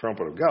 it's the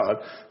trumpet of God,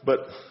 but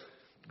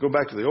go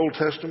back to the Old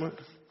Testament,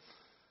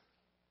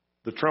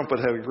 the trumpet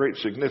had a great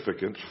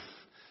significance.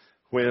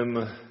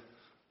 When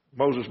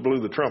Moses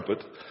blew the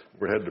trumpet,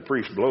 or had the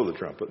priest blow the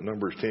trumpet,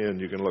 Numbers 10,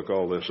 you can look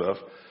all this up.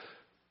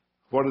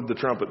 What did the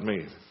trumpet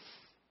mean?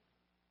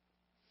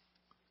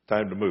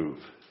 Time to move.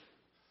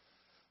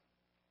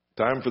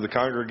 Time for the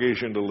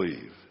congregation to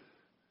leave.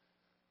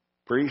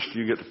 Priest,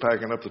 you get to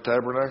packing up the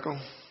tabernacle.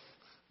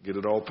 Get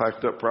it all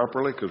packed up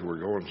properly because we're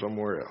going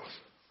somewhere else.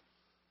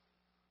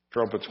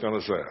 Trumpet's going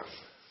to sound.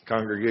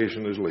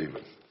 Congregation is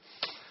leaving.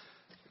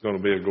 It's going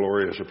to be a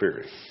glorious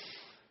appearing.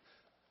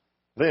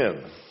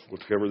 Then, we'll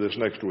cover this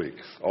next week.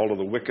 All of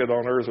the wicked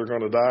on earth are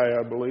going to die,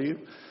 I believe.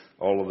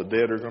 All of the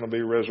dead are going to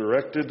be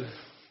resurrected.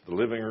 The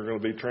living are going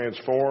to be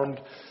transformed,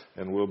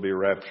 and we'll be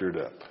raptured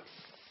up.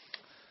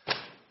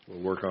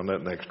 We'll work on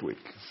that next week.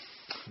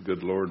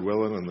 Good Lord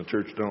willing, and the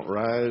church don't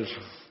rise,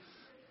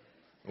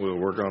 we'll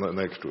work on it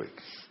next week.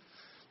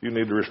 If you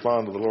need to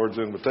respond to the Lord's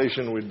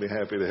invitation, we'd be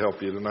happy to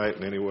help you tonight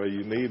in any way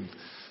you need.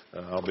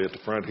 I'll be at the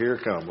front here.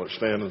 Come, let's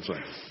stand and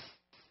sing.